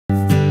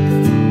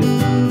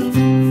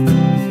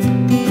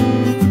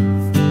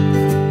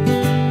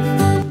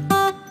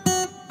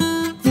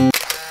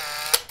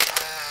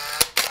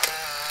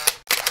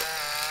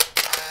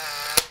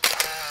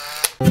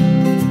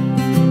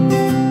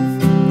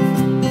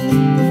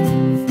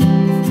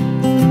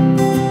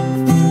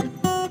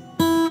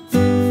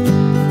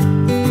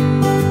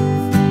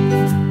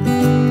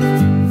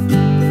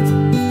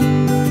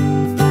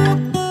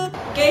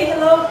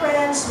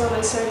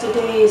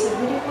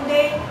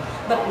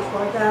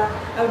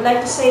I would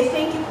like to say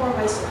thank you for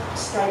my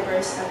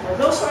subscribers, and for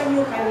those who are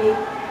new, kindly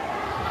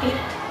click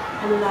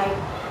and like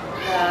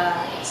the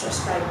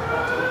subscribe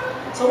button.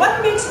 So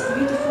what makes it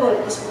beautiful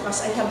is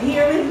because I have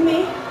here with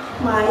me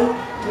my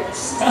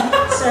guest,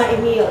 Sir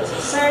EMIL. So,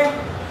 Sir,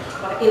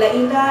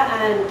 ila-ila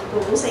and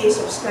kung sa'yo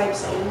subscribe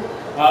sa inyo.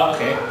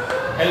 Okay.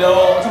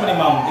 Hello, ano ni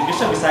ma'am? English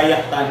siya, Bisaya,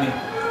 tani.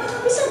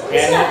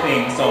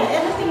 Anything. So,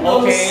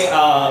 okay,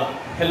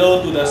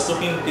 hello to the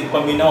Suking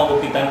Tigpaminaw o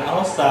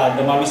Titanaw sa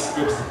the Mommy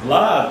Scrups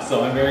vlog.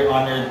 So, I'm very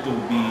honored to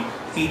be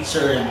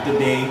featured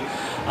today.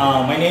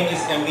 My name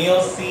is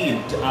EMIL CID.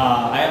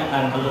 I am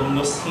an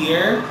alumnus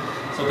here.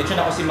 So, teacher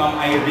na ko si Ma'am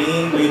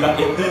Irene way back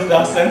in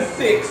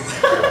 2006.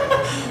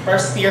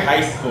 First year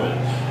high school.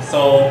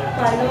 So,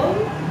 follow?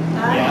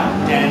 Yeah.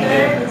 And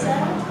then,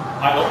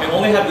 I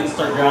only have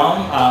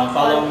Instagram.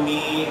 Follow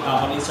me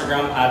on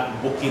Instagram at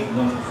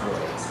Bukidnon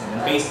Voice.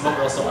 And Facebook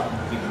also at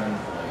Bukidnon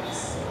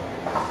Voice.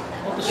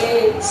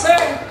 Okay, Sir.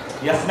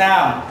 Yes,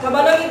 ma'am.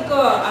 Kabalogin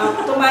ko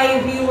to my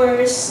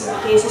viewers,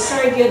 okay, si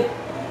Sir Good,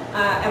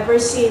 ever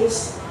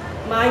since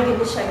maayos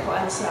din siya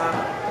kuan sa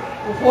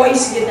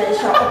voice din na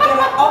siya,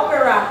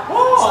 opera.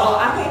 Oh. So,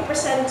 ako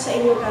i-present sa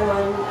inyo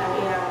karon ang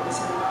iyang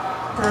isang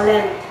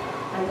talent.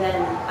 And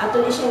then, ato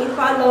ni siyang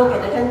i-follow,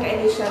 kaya daghan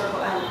kayo siya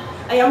kuan.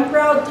 I am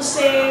proud to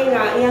say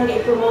nga iyang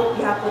i-promote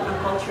gihapon ang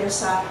culture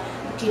sa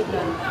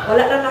Bukidnon.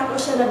 Wala na ako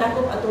siya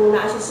nadakop atong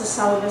naa siya sa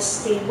Salvas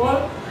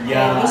Stable.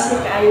 Yeah. Busy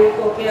kaayo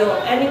ko, pero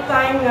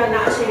anytime nga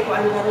naa siya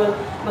kuan karon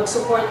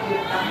mag-support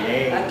gyud ta.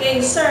 Okay,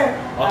 sir.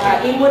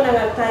 Imo na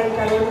nga time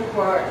karon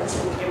for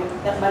sige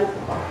magtaban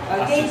ko.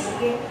 Okay,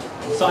 sige.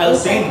 So I'll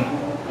sing.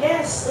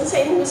 Yes, unsa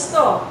imong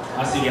gusto?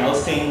 Sige, I'll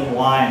sing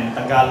one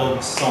Tagalog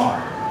song.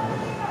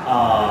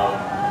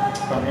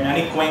 From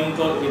Inani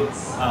Kwento,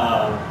 it's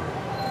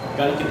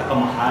Gano'n Kita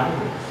Kamahal.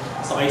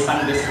 So I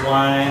sang this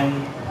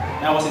one.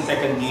 I was in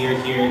second year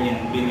here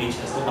in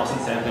BNHS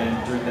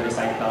 2007 during the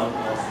recital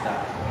of the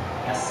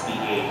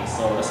SPA.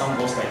 So the song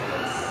goes like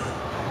this.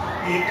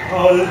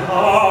 Ikalham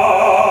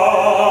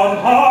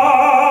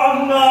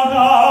ng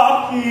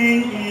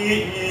aking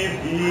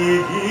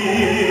iibigin,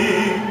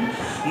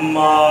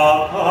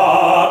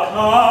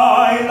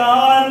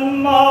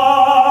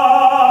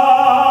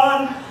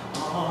 makakailanman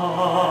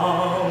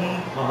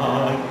ang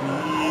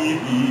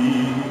pag-ibig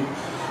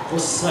ko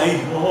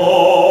sa'yo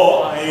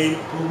ay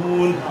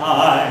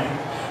tunay.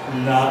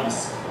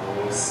 Nais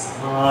ko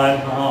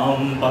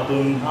sanang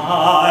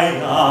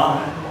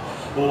patunayan,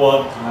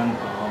 huwag ka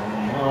nang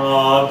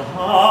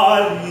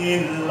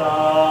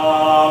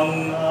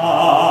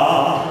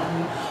mag-alinlangan.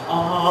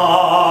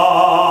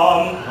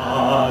 Ang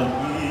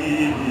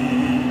pag-ibig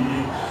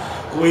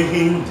ko'y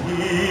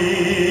hindi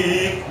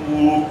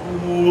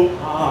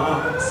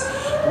kukupas,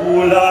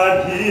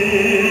 tulad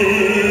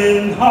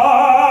din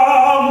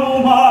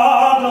ang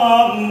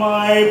umagang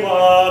may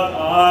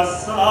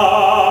pag-asa.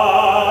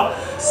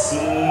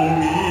 Sumisikat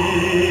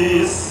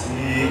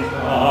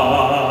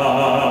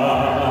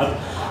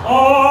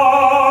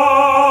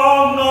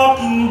ang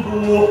aking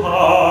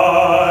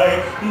buhay,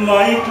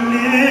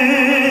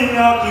 maikling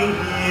aking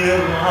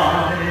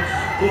hirap,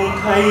 kung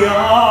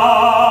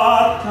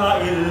kaya't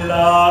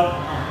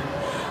kailangan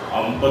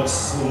ang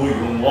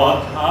pagsuyong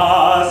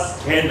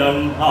wakas,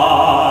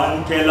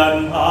 kailanman,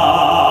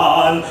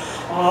 kailanman.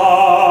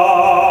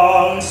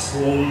 Ang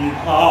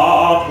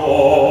sumpa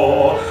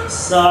ko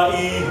sa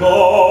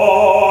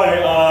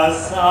iyo'y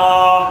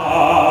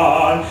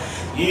asahan,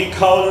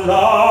 ikaw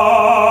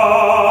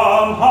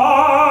lang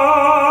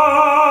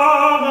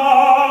ang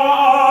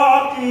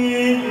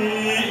aking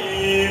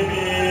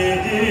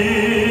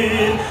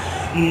iibigin,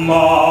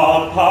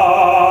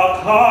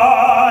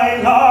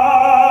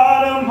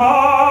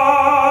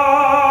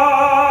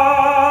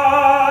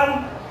 mapakailanman.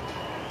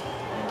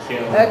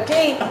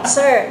 Okay,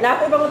 sir.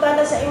 Nakoy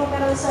pangutana sa imo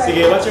karon, sir.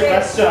 Sige, what's your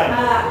question?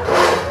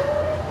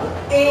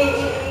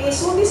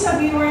 Isugi sa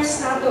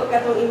viewers nato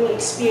katong imong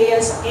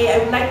experience. Okay,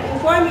 I would like to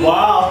inform you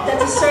that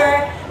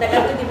sir,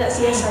 nag-ato gid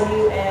siya sa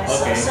US.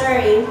 Okay. So,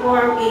 sir,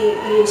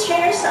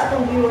 i-share sa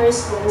atong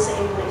viewers kung sa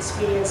imong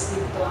experience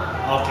dito.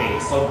 Okay,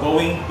 so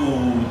going to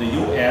the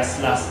US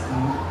last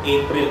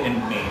April and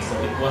May. So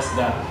it was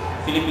the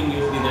Philippine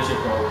Youth Leadership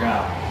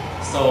Program.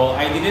 So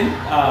I didn't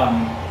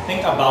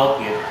think about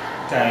it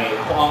kay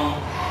ako ang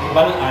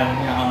ibalaan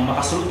nga ang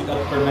makasulod at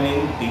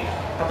permanente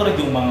katulad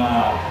yung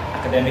mga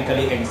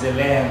academically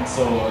excellent.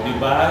 So, di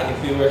ba, if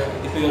you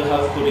will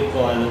have to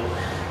recall,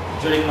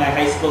 during my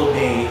high school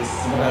days,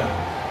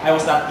 I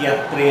was not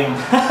yet trimmed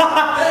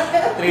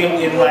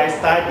in my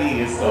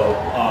studies. So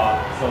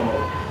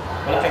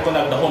wala kay ko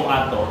nagdahom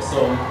ato.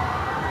 So,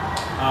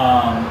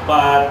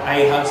 but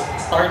I have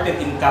started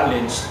in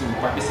college to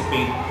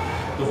participate,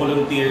 to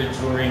volunteer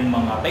during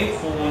mga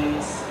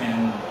typhoons,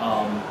 and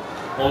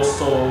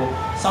also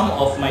some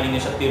of my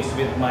initiatives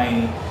with my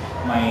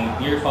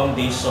dear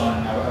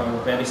foundation,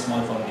 a very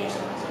small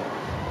foundation. So,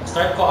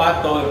 start ko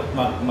ato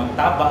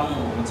magtabang,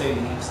 say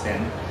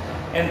extent,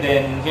 And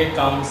then here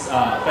comes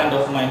a friend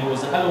of mine who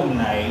was an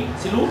alumni,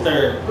 si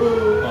Luther.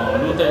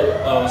 Luther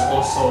was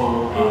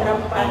also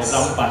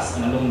Rampas,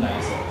 an alumni.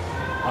 So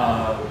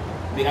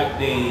they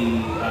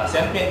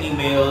sent me an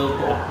email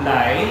to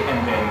apply,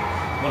 and then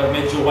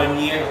medyo 1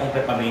 year akong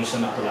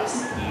preparation ako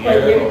last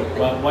year.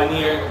 1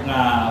 year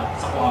na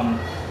sa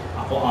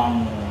ako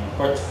ang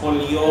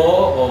portfolio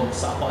o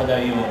sa ako ada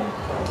yung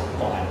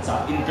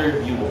sa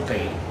interview,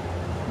 okay.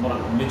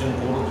 Medyo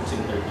puro sa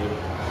interview.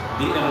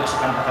 Di naman na siya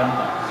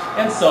kanta-kanta.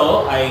 And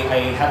so, I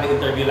had the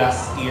interview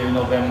last year,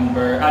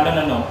 November.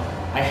 No.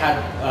 I had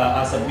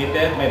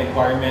submitted my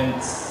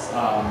requirements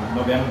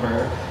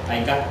November.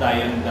 I got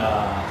the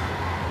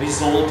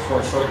result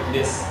for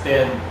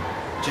shortlisted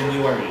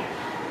January,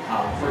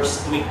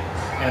 first week.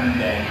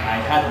 And then I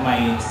had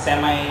my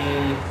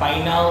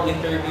semi-final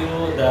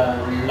interview,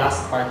 the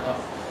last part of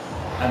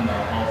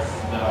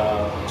the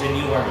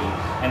January.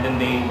 And then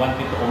they want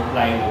me to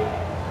comply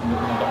with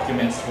the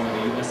documents for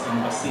the US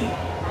Embassy.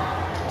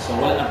 So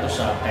wala na to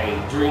siya kay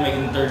during my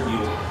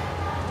interview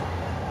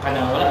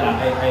wala lang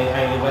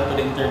I went to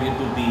the interview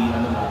to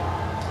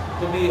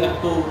be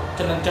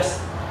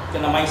just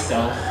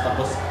myself,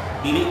 tapos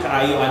dili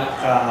kaayo anak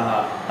ka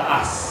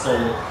taas, so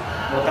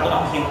wala ka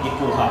akong hint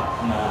gikuha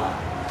na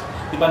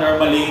di ba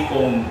normally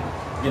kung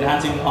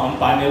ginahansin mo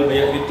ang panel ba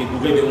yung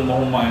tibugay di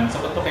umahuman,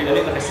 so ito kay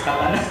dali na kasi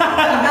katan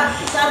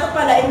sa ato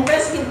pala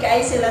impressed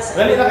kay sila sa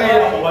dali na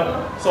kaya ako.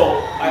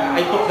 So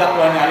I took that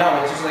one nga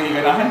lang, which is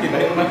nagiganahan din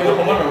dahil naman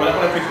kinukuman wala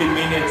ko lang 15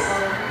 minutes.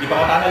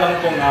 Ipakatana lang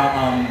ko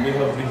nga we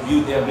have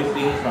reviewed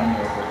everything from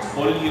your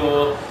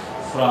portfolio,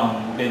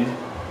 from then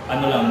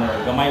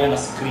gamay lang na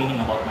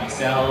screening about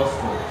myself,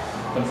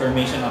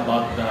 confirmation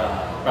about the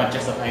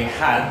projects that I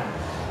had.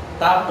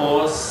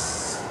 Tapos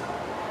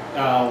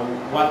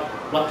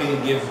what can you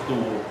give to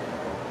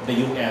the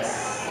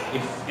US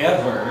if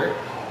ever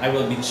I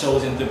will be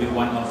chosen to be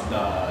one of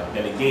the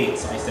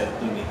delegates? So I said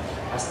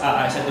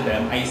to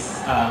them,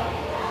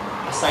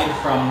 aside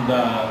from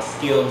the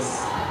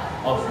skills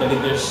of the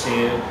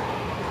leadership,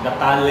 the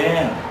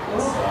talent.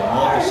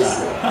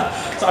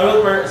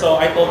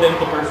 So I told them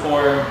to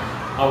perform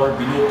our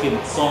Binukid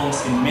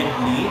songs in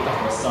medley.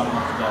 Tapos some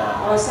of the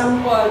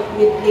sample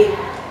medley.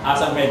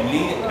 Sa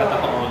medley,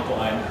 katataon ko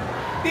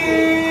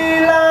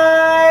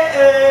Dilay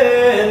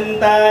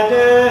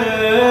entadek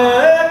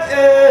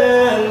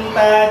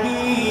entadilay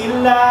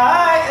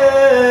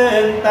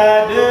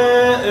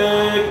entadek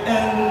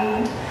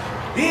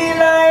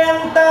dilay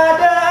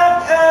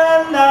entadek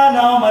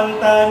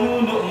nanaman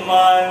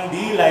tanunuman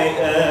dilay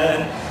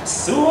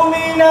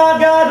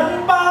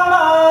suminagad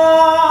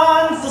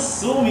paman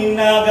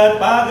suminagad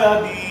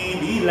pagabi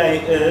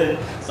dilay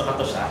so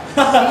kato siya.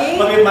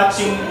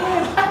 Pag-matching.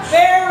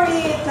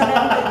 Very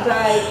talented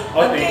guy.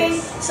 Okay,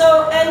 Thanks.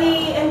 so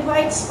any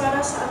invites para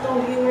sa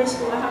atong viewers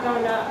kung ka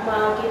na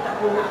makita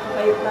ko na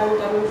kayo plan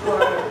kami for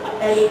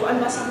any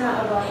kung basta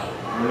na ba?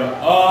 Wala.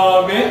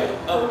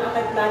 Kung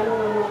kay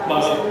plano ng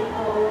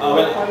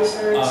mga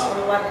concerts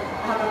or what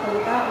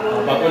hakapunta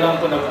o bago lang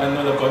ko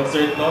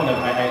nag-concert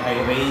I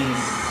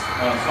raise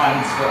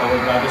funds for our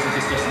brothers and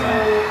sisters na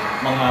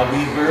mga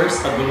weavers,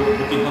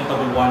 bukid ng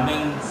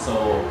Tagulwanan.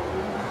 So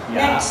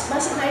yeah. Next,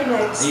 basta tayo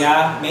next.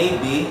 Yeah,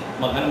 maybe.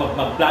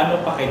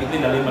 Magplano pa kayo, hindi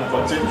nalang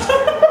mag-concert.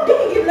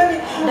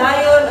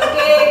 Dayon,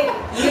 okay.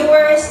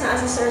 Viewers, na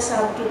si Sir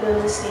sa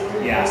Bukidnon State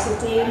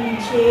University,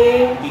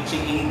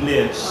 teaching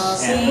English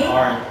and see?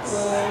 arts.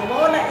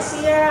 Mawala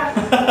siya.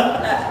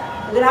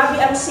 Grabe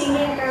ang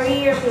singing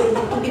career, pero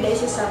hindi dahil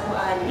siya sa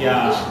kuan.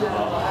 English na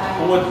kuan.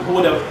 Who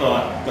would have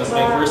thought? Because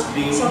my first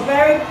dream. So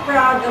very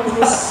proud of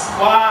this.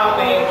 Wow,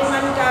 thanks.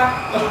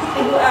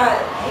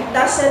 It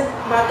doesn't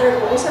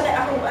matter kung saan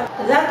ako.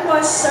 That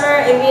was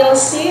Sir EMIL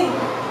CID,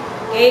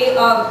 okay,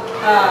 of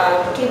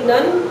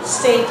Bukidnon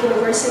State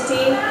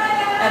University.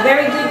 A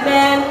very good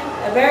man,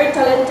 a very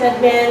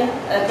talented man,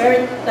 a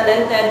very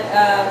talented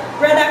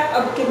product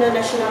of Bukidnon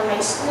National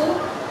High School.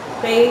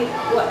 Okay,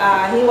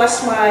 he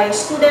was my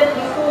student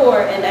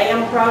before, and I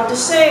am proud to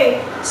say,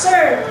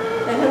 Sir,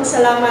 daghang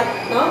salamat,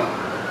 no?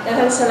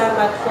 Daghang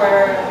salamat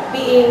for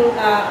being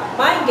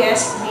my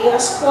guest, being a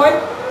sport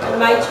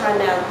on my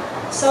channel.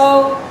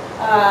 So,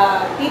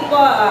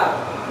 people,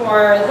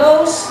 for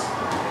those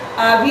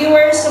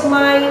viewers of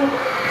mine,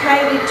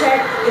 kindly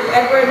check if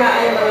ever na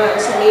ay mga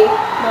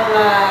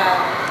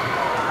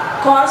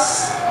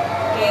course.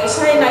 Okay,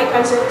 usahay na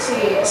i-concert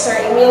si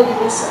Sir EMIL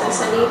din sa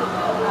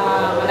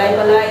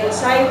Malay-Malay.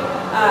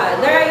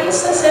 There are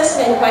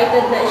instances na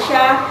invited na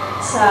siya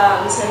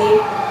sa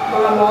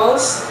mga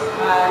malls.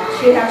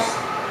 She has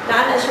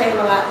naana siya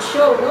yung mga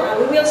show. No?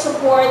 We will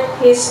support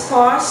his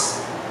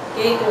cause.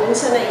 Okay, kung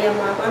unsa na iya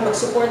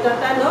mag-support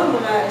natin, no?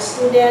 Mga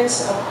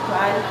students of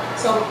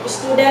so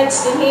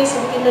students din sa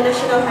Bukidnon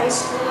National High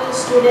School,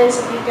 students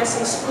of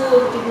Bukidnon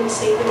School, Bukidnon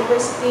State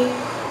University,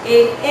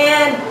 okay,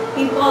 and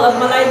people of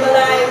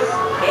Malay-Malay.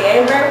 Okay,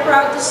 I'm very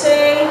proud to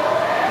say,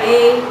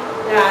 okay,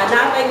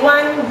 not like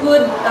one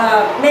good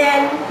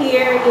man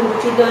here in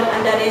Bukidnon,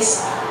 and that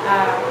is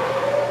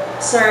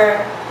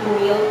Sir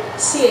EMIL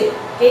CID.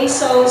 Okay,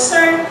 so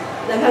Sir,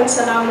 daghang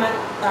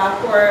salamat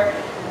for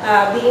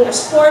being a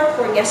sport,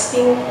 for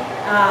guesting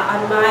on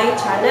my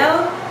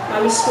channel,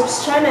 Mommy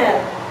Scrups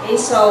channel. Okay,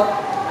 so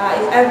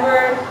if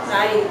ever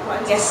I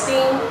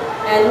guesting,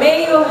 and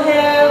may you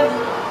have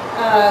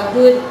a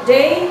good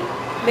day,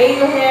 may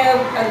you have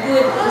a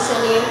good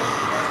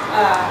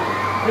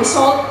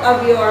result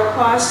of your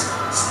course.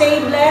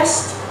 Stay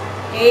blessed,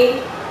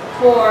 okay,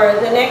 for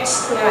the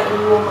next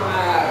inyong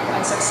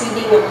mga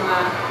succeeding mga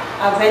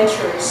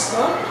ventures,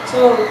 no?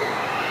 So,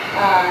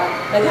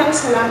 daghang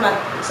salamat.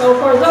 So,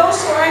 for those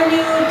who are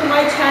new to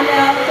my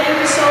channel, thank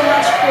you so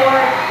much for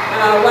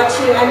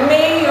watching, and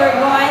may you're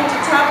going to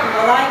tap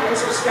the like and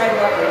subscribe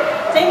button.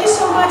 Thank you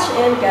so much,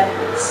 and God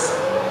bless.